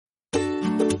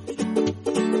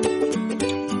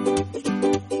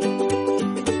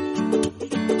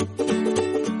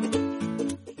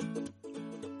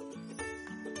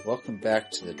welcome back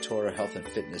to the Torah Health and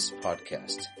Fitness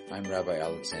podcast. I'm Rabbi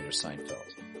Alexander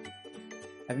Seinfeld.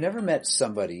 I've never met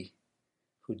somebody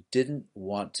who didn't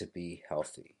want to be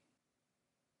healthy.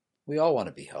 We all want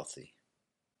to be healthy.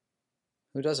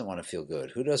 Who doesn't want to feel good?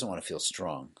 Who doesn't want to feel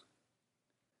strong?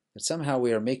 But somehow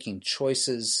we are making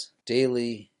choices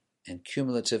daily and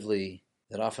cumulatively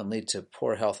that often lead to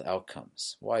poor health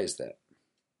outcomes. Why is that?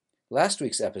 Last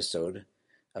week's episode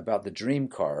about the dream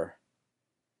car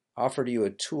offered you a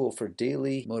tool for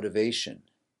daily motivation.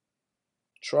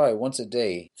 Try once a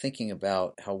day thinking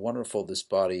about how wonderful this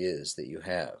body is that you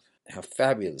have, how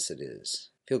fabulous it is.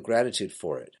 Feel gratitude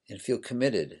for it and feel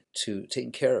committed to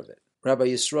taking care of it. Rabbi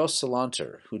Yisrael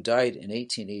Salanter, who died in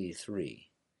 1883,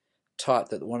 taught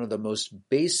that one of the most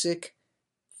basic,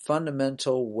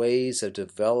 fundamental ways of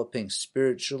developing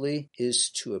spiritually is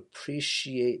to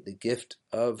appreciate the gift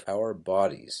of our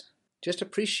bodies. Just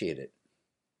appreciate it.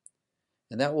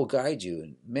 And that will guide you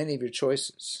in many of your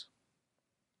choices.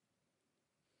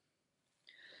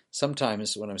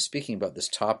 Sometimes when I'm speaking about this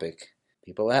topic,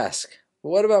 people ask,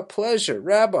 well, what about pleasure?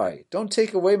 Rabbi, don't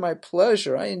take away my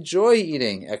pleasure. I enjoy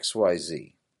eating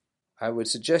XYZ. I would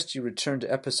suggest you return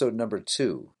to episode number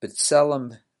 2,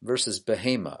 B'Tselem versus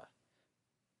Behema,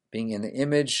 being an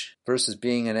image versus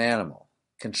being an animal.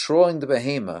 Controlling the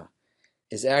behema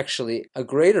is actually a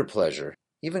greater pleasure,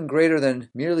 even greater than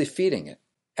merely feeding it.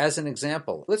 As an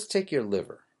example, let's take your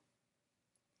liver.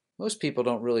 Most people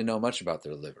don't really know much about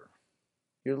their liver.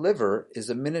 Your liver is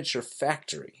a miniature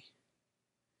factory,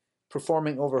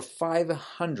 performing over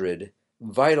 500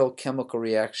 vital chemical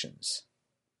reactions.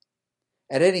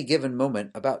 At any given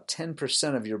moment, about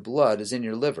 10% of your blood is in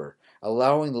your liver,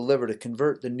 allowing the liver to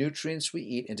convert the nutrients we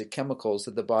eat into chemicals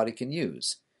that the body can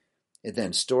use. It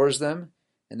then stores them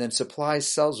and then supplies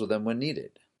cells with them when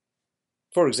needed.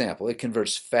 For example, it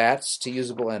converts fats to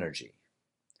usable energy,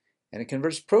 and it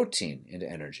converts protein into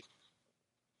energy,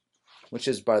 which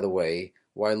is, by the way,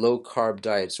 why low-carb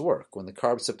diets work. When the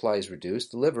carb supply is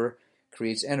reduced, the liver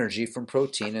creates energy from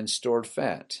protein and stored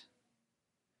fat.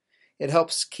 It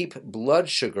helps keep blood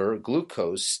sugar,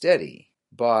 glucose, steady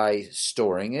by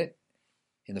storing it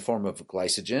in the form of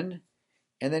glycogen,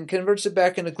 and then converts it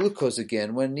back into glucose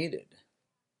again when needed.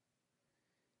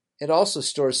 It also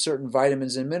stores certain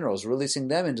vitamins and minerals, releasing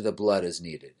them into the blood as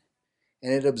needed.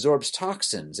 And it absorbs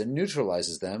toxins and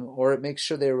neutralizes them, or it makes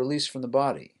sure they are released from the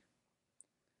body.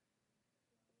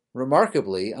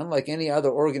 Remarkably, unlike any other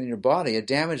organ in your body, a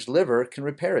damaged liver can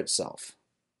repair itself.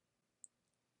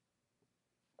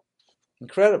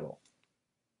 Incredible.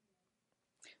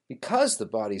 Because the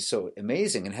body is so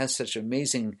amazing and has such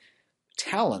amazing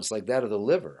talents like that of the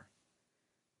liver,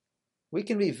 we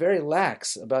can be very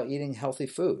lax about eating healthy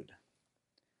food.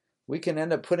 We can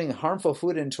end up putting harmful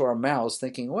food into our mouths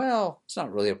thinking, well, it's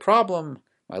not really a problem.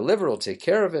 My liver will take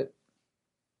care of it.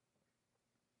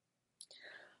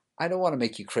 I don't want to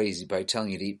make you crazy by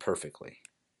telling you to eat perfectly.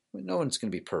 No one's going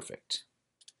to be perfect.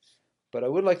 But I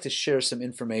would like to share some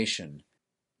information.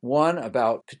 One,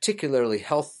 about particularly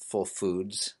healthful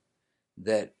foods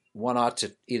that one ought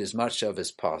to eat as much of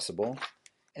as possible.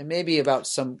 And maybe about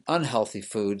some unhealthy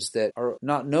foods that are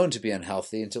not known to be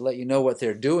unhealthy, and to let you know what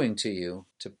they're doing to you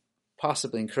to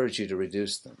possibly encourage you to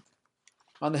reduce them.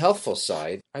 On the healthful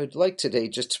side, I would like today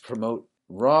just to promote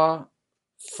raw,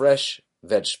 fresh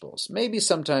vegetables. Maybe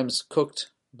sometimes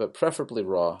cooked, but preferably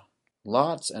raw.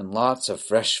 Lots and lots of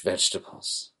fresh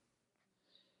vegetables.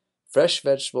 Fresh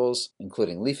vegetables,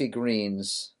 including leafy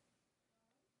greens,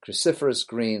 cruciferous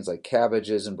greens like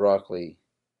cabbages and broccoli,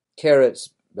 carrots,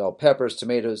 bell peppers,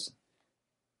 tomatoes.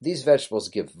 These vegetables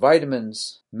give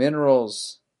vitamins,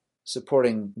 minerals,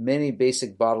 supporting many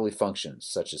basic bodily functions,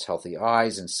 such as healthy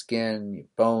eyes and skin, your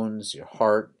bones, your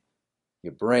heart,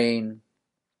 your brain.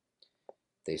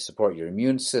 They support your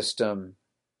immune system,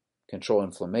 control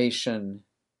inflammation,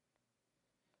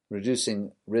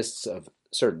 reducing risks of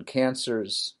certain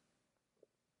cancers,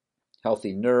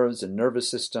 healthy nerves and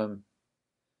nervous system.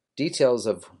 Details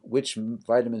of which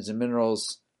vitamins and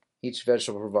minerals each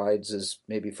vegetable provides is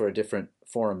maybe for a different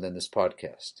forum than this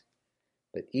podcast.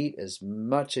 But eat as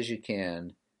much as you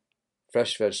can,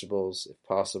 fresh vegetables if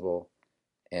possible,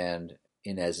 and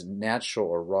in as natural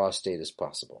or raw state as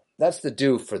possible. That's the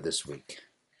do for this week.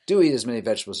 Do eat as many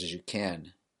vegetables as you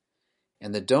can.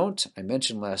 And the don't, I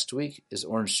mentioned last week, is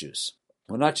orange juice.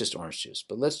 Well, not just orange juice,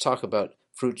 but let's talk about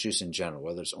fruit juice in general,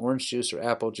 whether it's orange juice or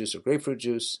apple juice or grapefruit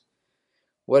juice.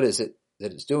 What is it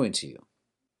that it's doing to you?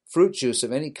 Fruit juice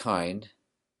of any kind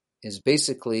is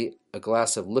basically a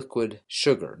glass of liquid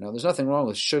sugar. Now, there's nothing wrong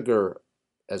with sugar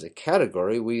as a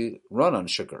category. We run on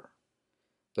sugar,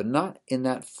 but not in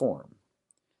that form.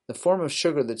 The form of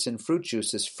sugar that's in fruit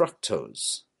juice is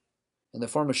fructose. And the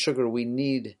form of sugar we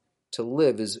need to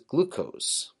live is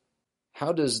glucose.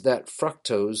 How does that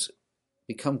fructose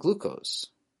become glucose?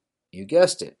 You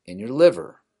guessed it, in your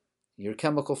liver, your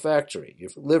chemical factory. Your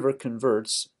liver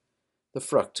converts the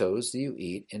fructose that you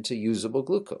eat into usable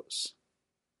glucose.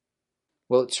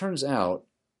 Well, it turns out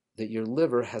that your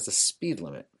liver has a speed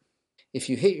limit. If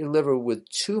you hit your liver with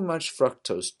too much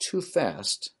fructose too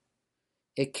fast,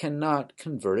 it cannot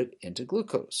convert it into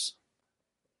glucose.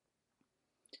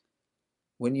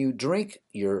 When you drink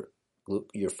your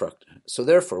fructose, so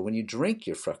therefore, when you drink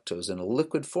your fructose in a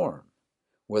liquid form,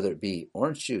 whether it be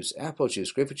orange juice, apple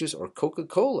juice, grapefruit juice, or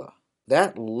Coca-Cola,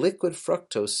 that liquid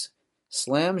fructose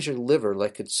slams your liver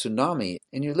like a tsunami,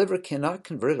 and your liver cannot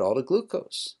convert it all to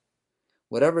glucose.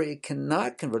 Whatever it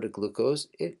cannot convert to glucose,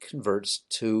 it converts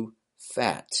to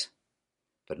fat.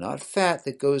 But not fat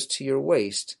that goes to your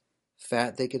waist,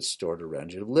 fat that gets stored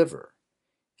around your liver.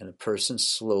 And a person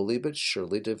slowly but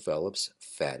surely develops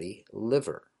fatty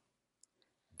liver.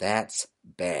 That's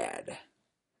bad.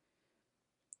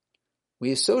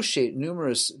 We associate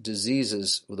numerous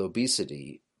diseases with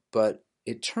obesity, but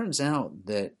it turns out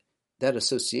that that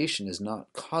association is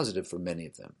not causative for many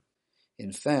of them.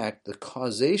 In fact, the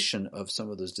causation of some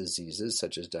of those diseases,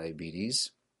 such as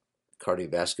diabetes,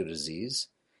 cardiovascular disease,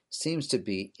 seems to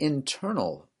be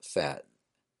internal fat,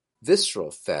 visceral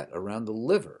fat around the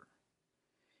liver.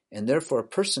 And therefore, a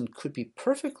person could be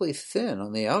perfectly thin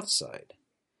on the outside,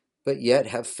 but yet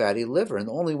have fatty liver. And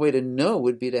the only way to know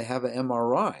would be to have an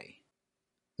MRI.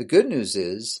 The good news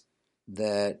is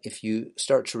that if you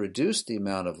start to reduce the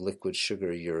amount of liquid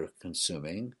sugar you're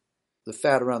consuming, the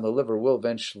fat around the liver will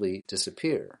eventually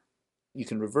disappear. You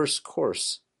can reverse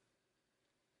course.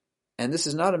 And this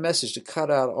is not a message to cut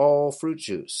out all fruit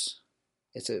juice.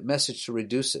 It's a message to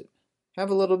reduce it. Have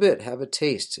a little bit, have a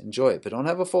taste, enjoy it, but don't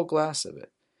have a full glass of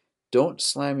it. Don't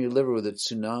slam your liver with a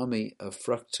tsunami of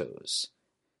fructose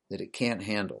that it can't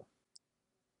handle.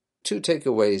 2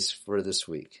 takeaways for this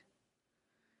week.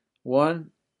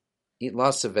 1, eat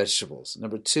lots of vegetables.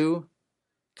 2,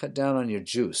 cut down on your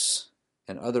juice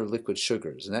and other liquid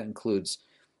sugars, and that includes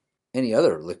any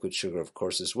other liquid sugar, of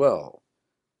course, as well.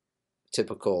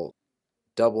 Typical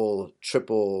double,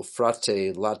 triple,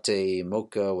 frate, latte,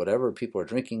 mocha, whatever people are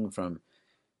drinking from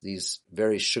these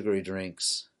very sugary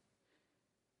drinks.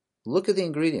 Look at the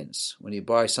ingredients when you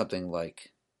buy something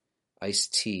like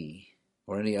iced tea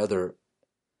or any other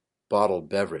bottled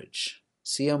beverage.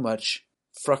 See how much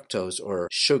fructose or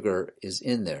sugar is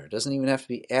in there. It doesn't even have to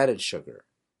be added sugar.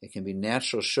 It can be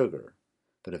natural sugar.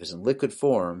 But if it's in liquid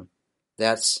form,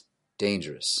 that's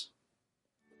dangerous.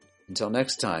 Until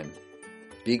next time,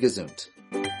 be gesund.